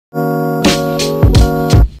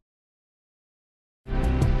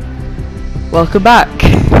Welcome back.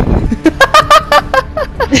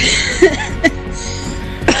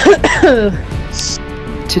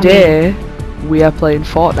 Today we are playing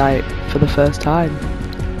Fortnite for the first time.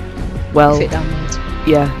 Well,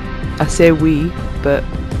 yeah, I say we, but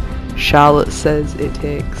Charlotte says it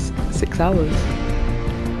takes 6 hours.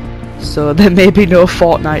 So there may be no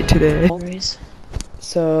Fortnite today.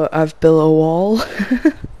 So I've built a wall.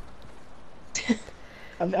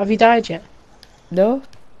 Have you died yet? No.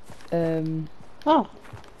 Oh.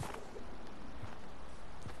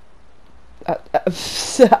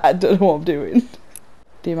 I don't know what I'm doing.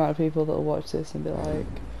 The amount of people that will watch this and be like,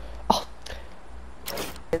 oh,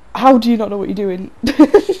 how do you not know what you're doing?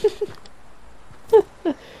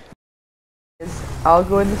 I'll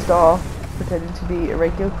go in the store pretending to be a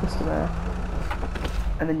regular customer,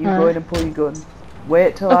 and then you go in and pull your gun.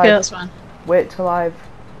 Wait till that's fine. Wait till I've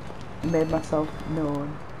made myself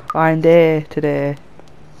known. Fine day today,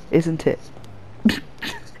 isn't it?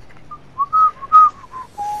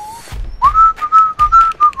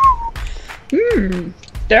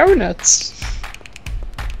 Donuts.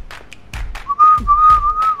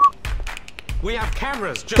 We have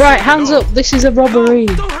cameras. Just right, so hands you know. up. This is a robbery.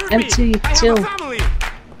 No, don't hurt Empty me. I till. have a family.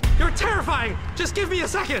 You're terrifying. Just give me a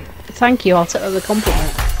second. Thank you. I'll take that as a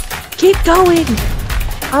compliment. Keep going.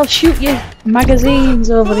 I'll shoot you. Magazines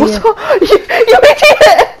over here. you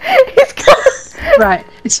idiot! He's gone. Right,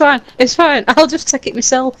 it's fine. It's fine. I'll just take it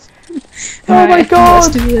myself. Oh my god! Let's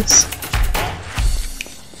do this.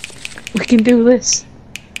 We can do this.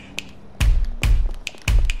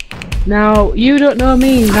 Now, you don't know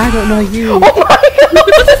me, and I don't know you. Oh my god!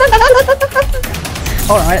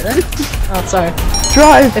 Alright then. Oh, sorry.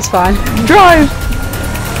 Drive! It's fine. Drive!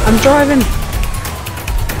 I'm driving.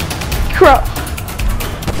 Crap!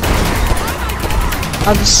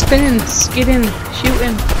 I'm just spinning, skidding,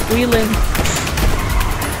 shooting, wheeling.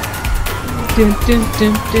 Dun, dun,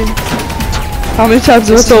 dun, dun. How many times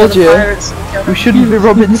have I told you we shouldn't be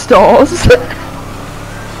robbing stores?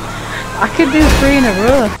 I could do 3 in a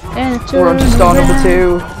row. We're on to store number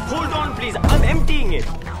 2. Hold on, please. I'm emptying it.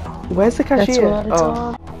 Where's the cashier?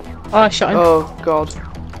 Oh, I shot him. Oh god.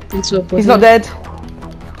 Into a He's not dead.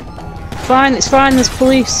 Fine, it's fine, there's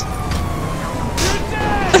police.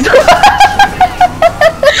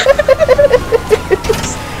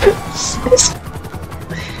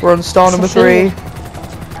 We're on store number 3.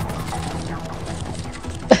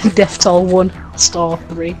 Death toll 1, store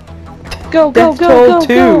 3. Go, Death toll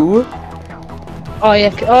 2? Oh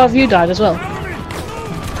yeah, oh have you died as well?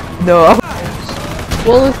 No.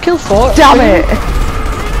 Well we've killed 4. Damn it!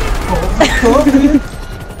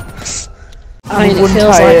 I mean it One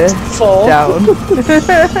feels tire like 4. down.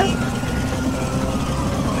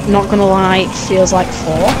 Not gonna lie, it feels like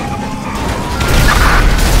 4.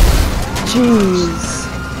 Jeez.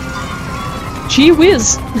 Gee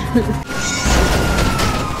whiz!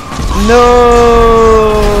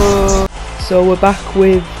 No. So we're back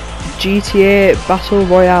with GTA Battle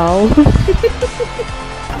Royale.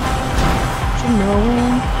 No.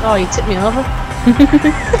 Oh, you tipped me over.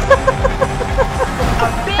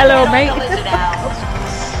 Hello, mate.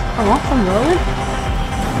 I'm off, I'm rolling.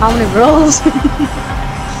 How many rolls?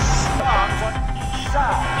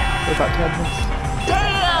 We're about to end this.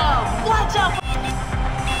 Damn! Watch out!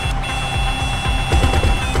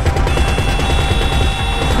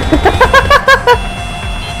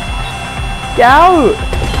 Get out!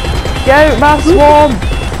 Get out, my swarm!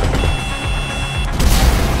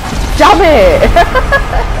 Damn it!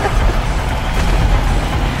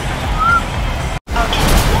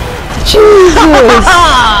 Jesus!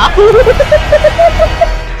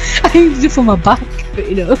 I aimed it for my back, but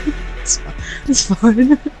you know, it's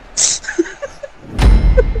fine.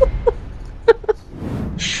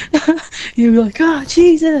 You were like, oh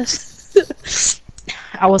Jesus!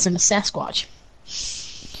 I wasn't a Sasquatch.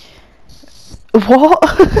 What?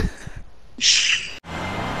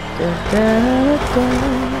 Gun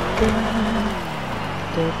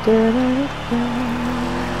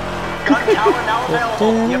tower now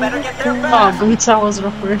available. You better get there Oh, fast. gun towers are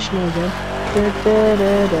operational again.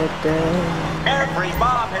 Every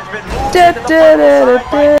bomb has been moved to the far side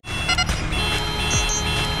by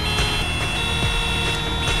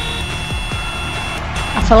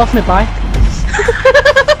I fell off my bike.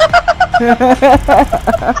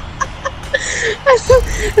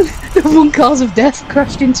 The one cause of death,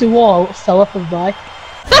 crashed into wall, fell off a bike.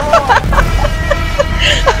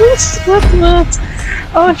 I was so close.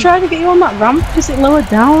 Oh, I tried to get you on that ramp because it lowered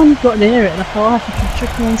down, got near it, and I thought I could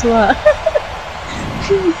trick you onto that.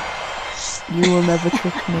 You will never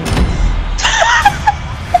trick me.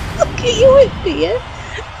 Look at you, idiot.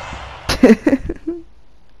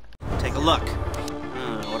 Take a look.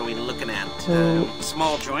 What are we looking at?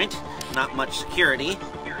 Small joint, not much security.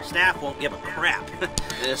 Staff won't give a crap,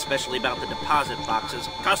 especially about the deposit boxes.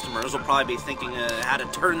 Customers will probably be thinking how to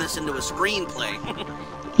turn this into a screenplay.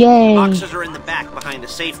 Yay! Boxes are in the back behind a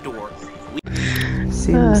safe door.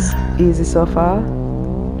 Seems easy so far.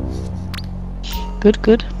 Good,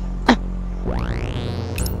 good.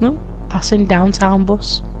 No, passing downtown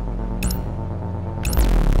bus.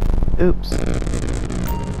 Oops.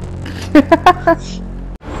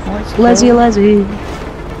 Leslie.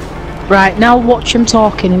 Right, now watch him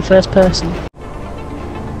talking in first person.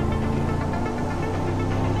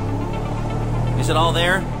 Is it all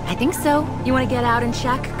there? I think so. You want to get out and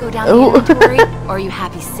check? Go down the inventory? Or are you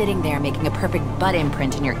happy sitting there making a perfect butt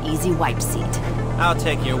imprint in your easy wipe seat? I'll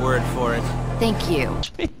take your word for it. Thank you.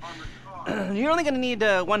 You're only gonna need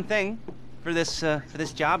one thing for this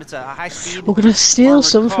job. It's a high-speed. We're gonna steal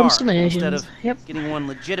some car. from some Asians. Instead of Yep. getting one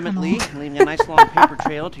legitimately, and leaving a nice long paper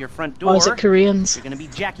trail to your front door. Or is it Koreans? You're gonna be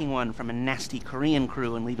jacking one from a nasty Korean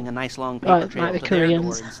crew and leaving a nice long paper It trail might be to their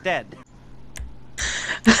Koreans. door instead.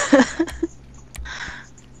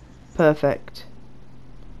 Perfect.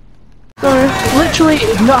 Sorry. Literally,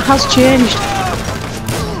 not has changed.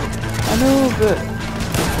 I know, but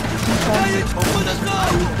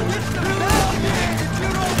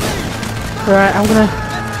Right, I'm gonna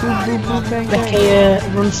make a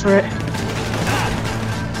run for it.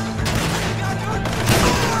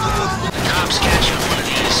 Cops catch you on one of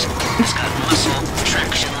these. It's got muscle,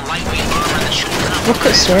 traction, lightweight armor that shouldn't come Look at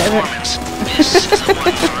the state of it. performance. This is the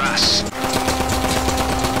one for us.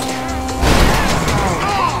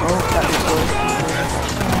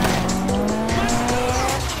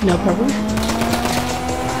 No problem.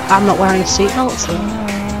 I'm not wearing a seatbelt, so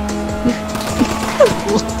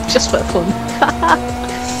just for fun.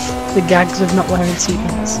 The gags of not wearing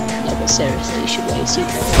seatbelts. No, but seriously, you should wear a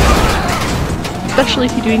seatbelt. Especially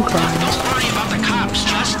if you're doing crimes. Don't worry about the cops,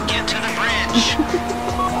 just get to the bridge.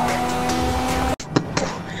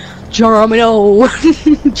 Geronimo!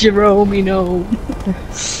 Geronimo!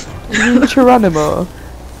 Geronimo.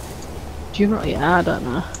 Yeah, I don't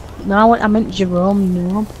know. No, I meant Jerome,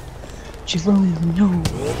 no. Jerome, no.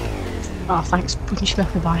 Oh, thanks for pushing me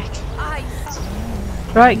off my bike.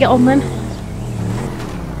 Right, get on then.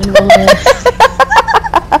 And we'll,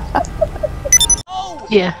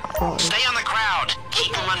 yeah. Stay on the crowd.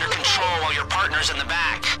 Keep them under control while your partner's in the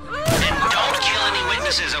back. And don't kill any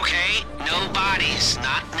witnesses, okay? No bodies,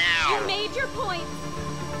 not now. You made your point.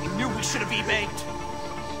 We knew we should have e-baked.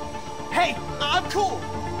 Hey, I'm cool.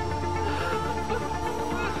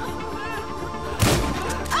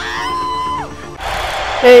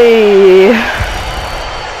 Hey.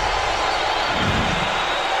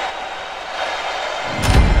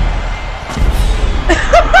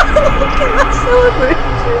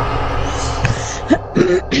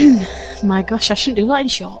 My gosh, I shouldn't do that in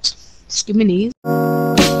shorts. Skin my knees.